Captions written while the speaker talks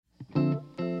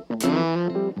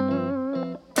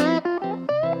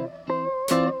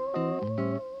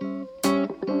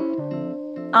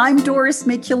I'm Doris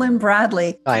McKillen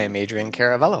Bradley. I am Adrian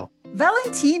Caravello.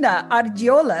 Valentina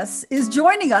Ardiolas is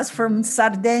joining us from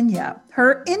Sardinia.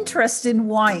 Her interest in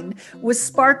wine was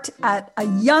sparked at a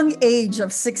young age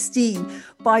of 16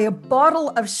 by a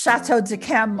bottle of Chateau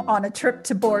d'Yquem on a trip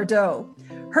to Bordeaux.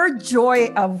 Her joy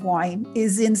of wine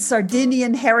is in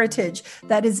Sardinian heritage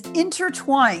that is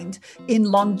intertwined in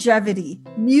longevity,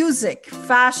 music,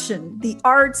 fashion, the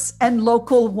arts, and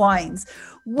local wines.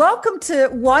 Welcome to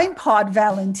Wine Pod,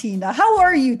 Valentina. How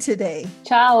are you today?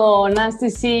 Ciao, nice to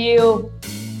see you.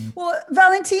 Well,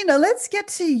 Valentina, let's get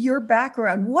to your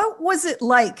background. What was it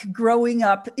like growing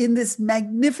up in this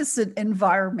magnificent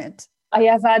environment? I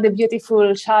have had a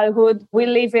beautiful childhood. We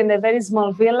live in a very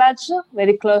small village,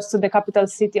 very close to the capital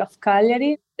city of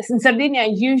Cagliari. In Sardinia,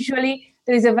 usually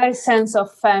there is a very sense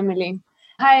of family.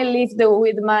 I lived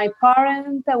with my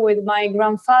parents, with my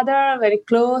grandfather, very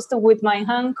close with my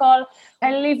uncle.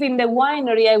 I live in the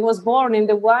winery. I was born in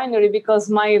the winery because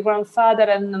my grandfather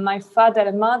and my father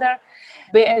and mother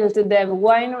built the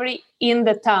winery in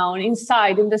the town,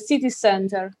 inside, in the city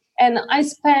center. And I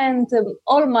spent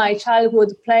all my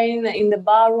childhood playing in the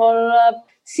barrel,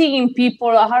 seeing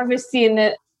people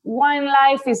harvesting. Wine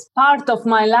life is part of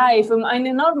my life in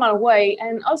a normal way.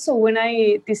 And also when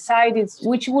I decided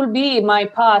which will be my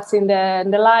path in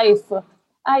the life,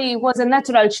 I was a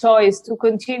natural choice to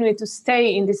continue to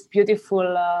stay in this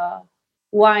beautiful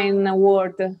wine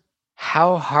world.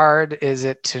 How hard is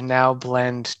it to now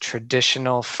blend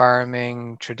traditional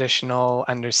farming, traditional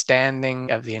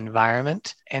understanding of the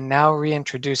environment, and now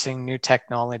reintroducing new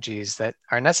technologies that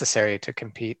are necessary to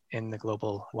compete in the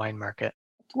global wine market?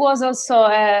 It was also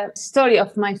a story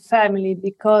of my family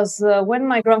because when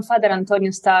my grandfather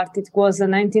Antonio started, it was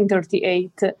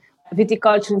 1938.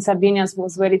 Viticulture in Sardinia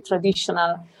was very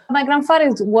traditional. My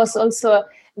grandfather was also a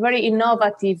very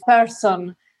innovative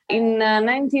person. In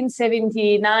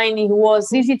 1979, he was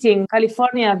visiting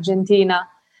California, Argentina.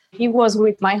 He was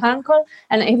with my uncle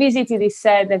and he visited, he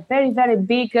said, a very, very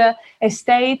big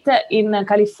estate in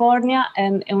California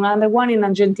and another one in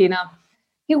Argentina.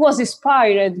 He was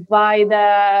inspired by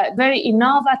the very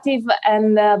innovative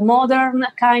and modern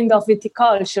kind of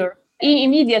viticulture. He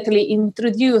immediately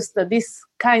introduced this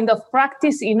kind of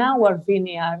practice in our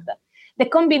vineyard. The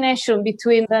combination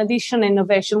between tradition and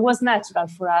innovation was natural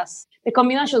for us. The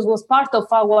combination was part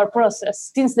of our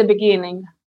process since the beginning.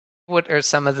 What are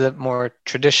some of the more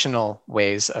traditional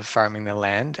ways of farming the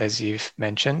land, as you've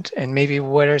mentioned? And maybe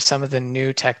what are some of the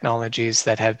new technologies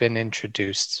that have been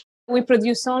introduced? We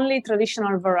produce only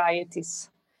traditional varieties.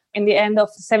 In the end of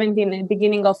 17th,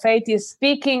 beginning of 80s,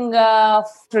 speaking of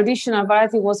traditional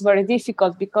variety was very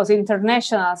difficult because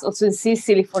internationals, also in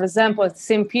Sicily, for example, at the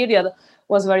same period,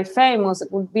 was very famous. It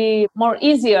would be more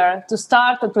easier to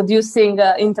start producing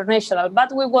international,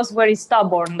 but we was very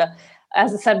stubborn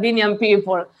as a Sardinian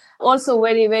people. Also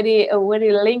very, very,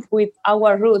 very linked with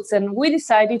our roots. And we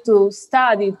decided to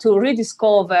study, to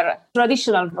rediscover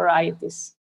traditional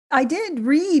varieties. I did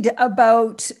read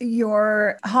about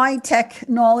your high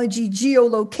technology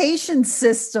geolocation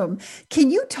system. Can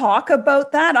you talk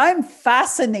about that? I'm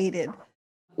fascinated.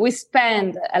 We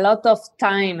spend a lot of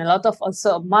time, a lot of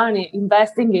also money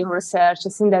investing in research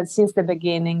since the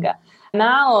beginning.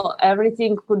 Now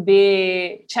everything could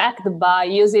be checked by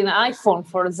using iPhone,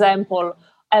 for example.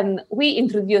 And we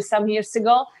introduced some years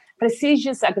ago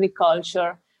precision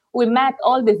agriculture. We map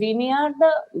all the vineyard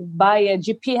by a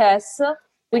GPS.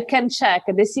 We can check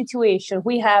the situation.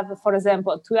 We have, for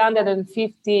example,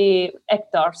 250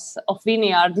 hectares of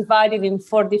vineyard divided in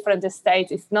 4 different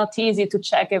estates. It's not easy to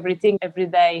check everything every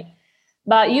day.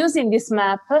 But using this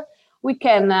map, we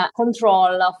can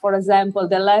control, for example,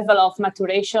 the level of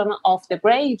maturation of the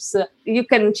grapes. You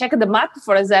can check the map,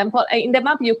 for example. In the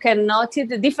map, you can notice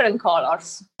the different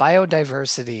colors.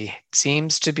 Biodiversity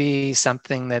seems to be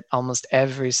something that almost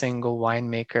every single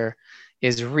winemaker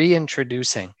is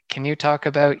reintroducing. Can you talk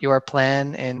about your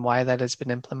plan and why that has been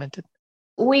implemented?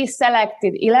 We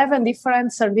selected 11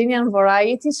 different Sardinian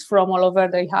varieties from all over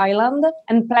the island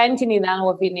and planted in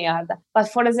our vineyard. But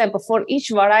for example, for each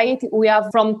variety, we have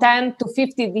from 10 to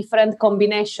 50 different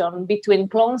combinations between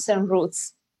clones and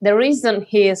roots. The reason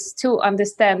is to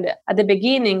understand at the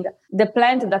beginning the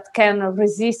plant that can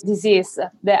resist disease,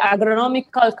 the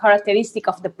agronomical characteristic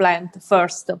of the plant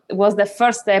first. It was the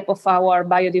first step of our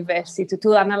biodiversity,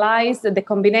 to analyze the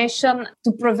combination,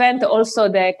 to prevent also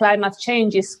the climate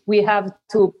changes. We have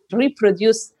to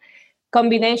reproduce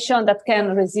combination that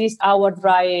can resist our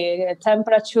dry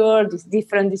temperature, this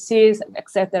different disease,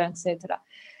 etc., etc.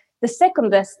 The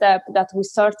second step that we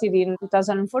started in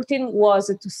 2014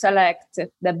 was to select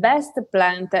the best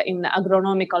plant in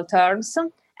agronomical terms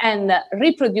and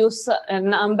reproduce a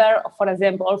number, for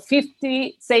example,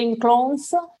 50 same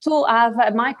clones to have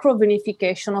a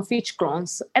microvinification of each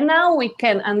clones. And now we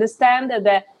can understand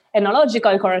the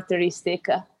enological characteristic.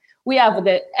 We have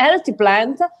the healthy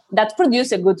plant that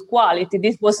produces a good quality.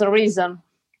 This was the reason.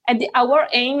 And our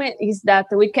aim is that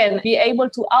we can be able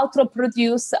to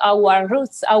outreproduce our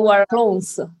roots, our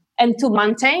clones, and to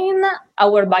maintain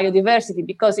our biodiversity.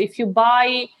 Because if you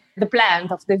buy the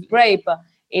plant of the grape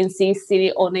in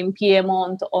Sicily or in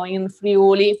Piedmont or in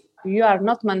Friuli, you are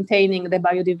not maintaining the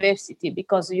biodiversity,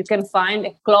 because you can find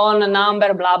a clone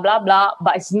number, blah, blah, blah,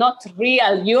 but it's not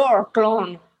real your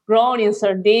clone grown in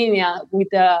Sardinia with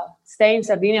stay in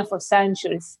Sardinia for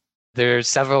centuries. There are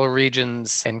several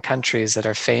regions and countries that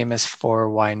are famous for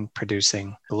wine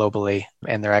producing globally,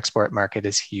 and their export market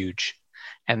is huge.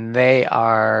 And they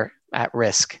are at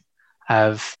risk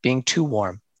of being too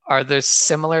warm. Are there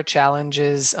similar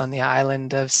challenges on the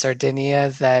island of Sardinia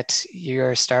that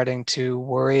you're starting to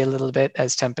worry a little bit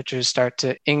as temperatures start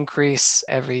to increase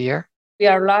every year? We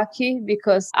are lucky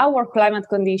because our climate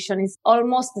condition is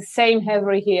almost the same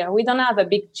every year. We don't have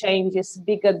big changes,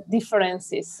 big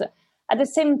differences. At the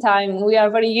same time, we are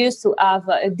very used to have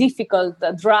a difficult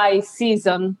dry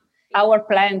season. Our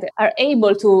plants are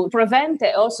able to prevent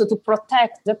and also to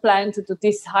protect the plant to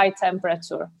this high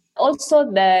temperature.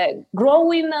 Also, the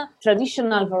growing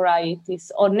traditional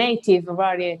varieties or native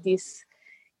varieties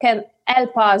can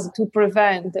help us to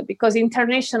prevent, because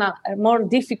international are more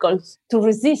difficult to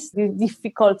resist the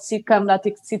difficult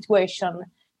climatic situation.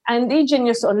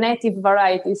 Indigenous or native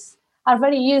varieties are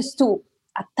very used to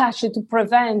attach to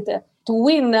prevent, to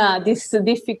win this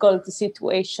difficult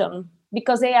situation,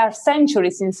 because they are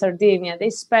centuries in Sardinia.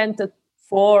 They spent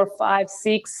 4, 5,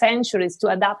 6 centuries to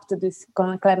adapt to this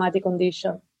climatic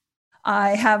condition. I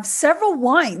have several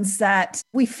wines that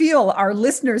we feel our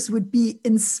listeners would be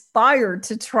inspired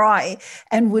to try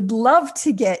and would love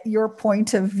to get your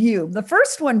point of view. The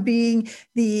first one being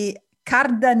the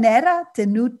Cardanera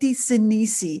Tenuti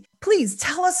Sinisi. Please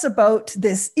tell us about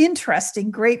this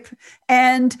interesting grape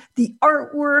and the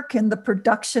artwork and the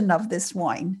production of this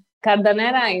wine.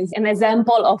 Cardanera is an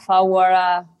example of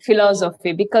our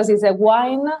philosophy, because it's a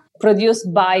wine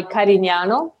produced by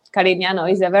Carignano. Carignano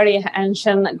is a very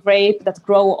ancient grape that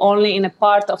grows only in a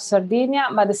part of Sardinia,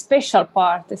 but the special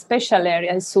part, the special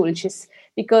area is Sulcis,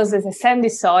 because it's a sandy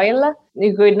soil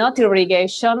with not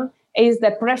irrigation. Is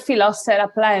the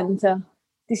Prephyllosera plant.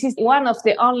 This is one of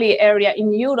the only area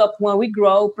in Europe where we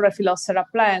grow Prephyllosera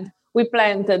plant. We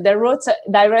plant the roots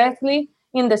directly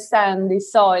in the sandy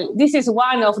soil. This is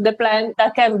one of the plants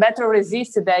that can better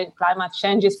resist the climate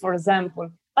changes, for example.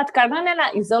 But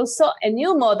Cardanera is also a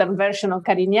new modern version of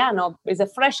Carignano. It's a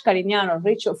fresh Carignano,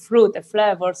 rich of fruit and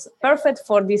flavors, perfect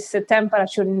for this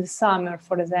temperature in the summer,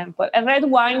 for example. A red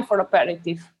wine for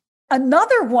aperitif.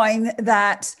 Another wine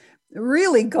that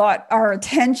really got our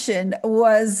attention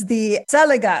was the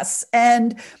Celegas.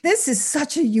 And this is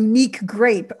such a unique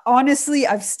grape. Honestly,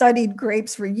 I've studied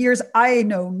grapes for years. I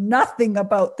know nothing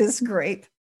about this grape.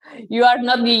 You are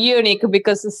not unique,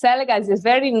 because the Celegas is a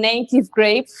very native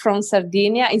grape from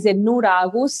Sardinia. It's a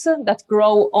Nuragus that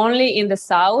grows only in the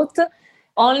south,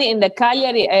 only in the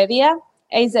Cagliari area.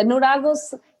 It's a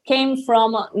Nuragus came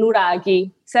from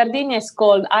Nuraghi. Sardinia is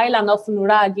called Island of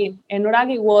Nuraghi. And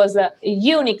Nuraghi was a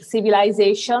unique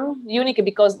civilization, unique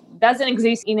because it doesn't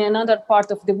exist in another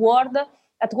part of the world.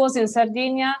 That was in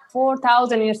Sardinia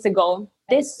 4,000 years ago.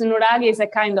 This Nuraghi is a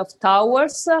kind of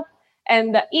towers.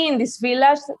 And in this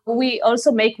village, we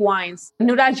also make wines.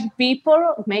 Nuraghi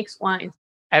people makes wines.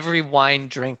 Every wine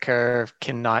drinker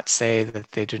cannot say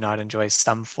that they do not enjoy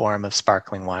some form of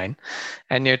sparkling wine.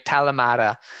 And your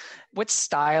Talamara, what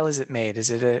style is it made?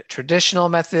 Is it a traditional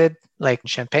method like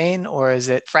champagne, or is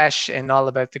it fresh and all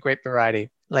about the grape variety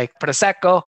like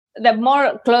Prosecco? They're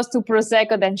more close to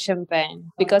Prosecco than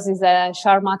champagne, because it's a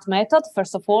Charmat method,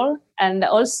 first of all. And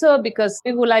also because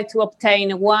we would like to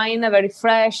obtain wine very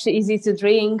fresh, easy to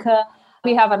drink.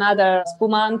 We have another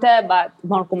spumante, but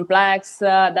more complex,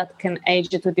 that can age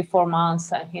 24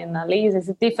 months in lees. It's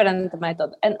a different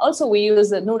method. And also we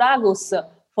use Nuragus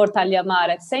for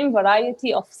Tagliamare, same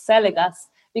variety of Celegas,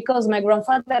 because my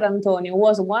grandfather Antonio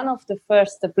was one of the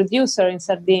first producers in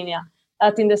Sardinia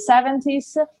that in the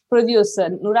 70s produced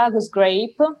Nuragus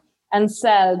grape and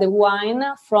sell the wine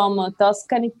from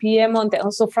Tuscany, Piedmont, and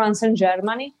also France and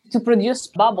Germany to produce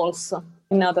bubbles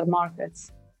in other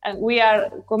markets. And we are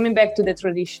coming back to the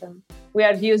tradition. We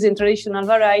are using traditional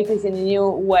varieties in a new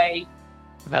way.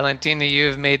 Valentina,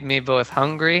 you've made me both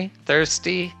hungry,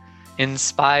 thirsty,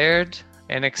 inspired,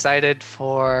 and excited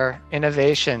for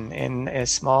innovation in a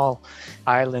small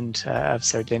island of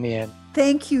Sardinia.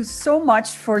 Thank you so much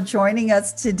for joining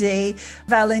us today,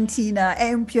 Valentina.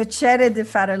 È un piacere di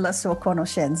fare la sua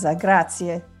conoscenza.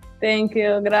 Grazie. Thank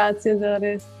you. Grazie,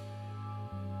 Doris.